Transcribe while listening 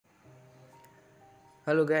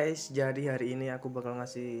Halo guys, jadi hari ini aku bakal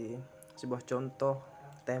ngasih sebuah contoh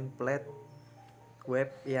template web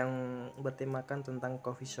yang bertemakan tentang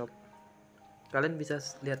coffee shop. Kalian bisa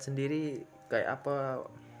lihat sendiri kayak apa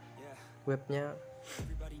webnya,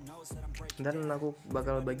 dan aku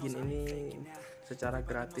bakal bagiin ini secara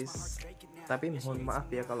gratis. Tapi mohon maaf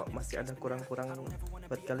ya kalau masih ada kurang-kurang.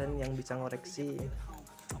 Buat kalian yang bisa ngoreksi,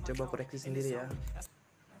 coba koreksi sendiri ya.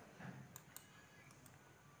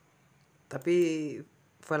 Tapi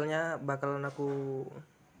filenya bakalan aku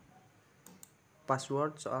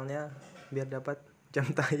password soalnya biar dapat jam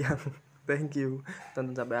tayang. Thank you,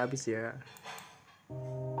 tonton sampai habis ya.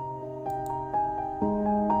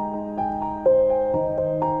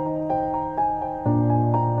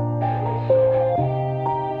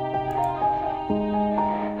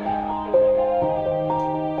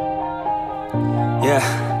 Yeah,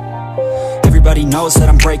 everybody knows that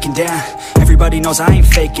I'm breaking down. Everybody knows I ain't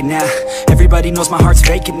faking now. Everybody knows my heart's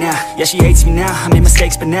vacant now. Yeah, she hates me now, I made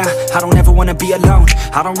mistakes but now I don't ever wanna be alone.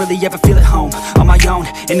 I don't really ever feel at home. On my own,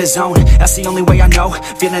 in the zone, that's the only way I know.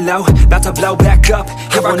 Feeling low, about to blow back up.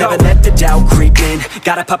 Here I won't ever let the doubt creep in.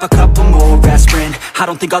 Gotta pop a couple more aspirin. I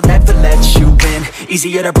don't think I'll ever let you in.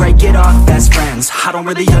 Easier to break it off best friends. I don't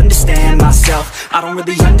really understand myself. I don't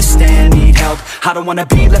really understand, need help. I don't wanna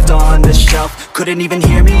be left on the shelf. Couldn't even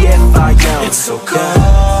hear me if I yelled. It's so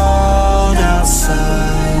cold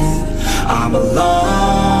outside, I'm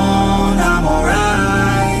alone, I'm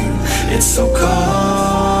alright. It's so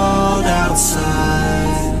cold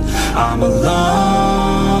outside, I'm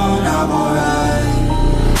alone, I'm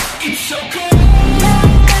alright. It's so cold.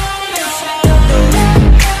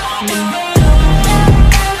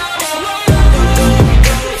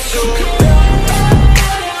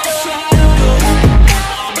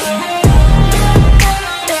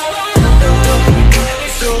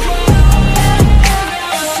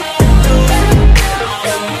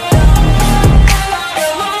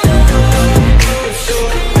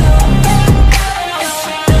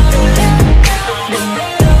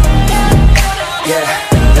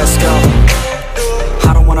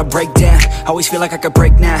 Break down, always feel like I could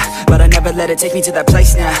break now, but I never let it take me to that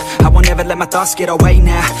place now. I won't ever let my thoughts get away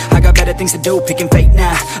now. I got better things to do, picking fate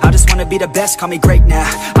now. I just wanna be the best, call me great now.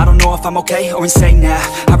 I don't know if I'm okay or insane now.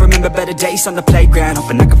 I remember better days on the playground,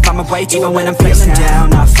 hoping I can find my way to even when I'm feeling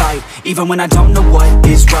down, I fight. Even when I don't know what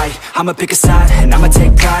is right, I'ma pick a side and I'ma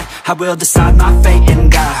take pride. I will decide my fate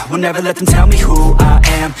and I will never let them tell me who I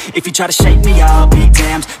am. If you try to shake me, I'll be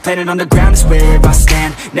damned. Planet on the ground is where I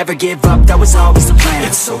stand. Never give up, that was always the plan.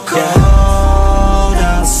 It's so cold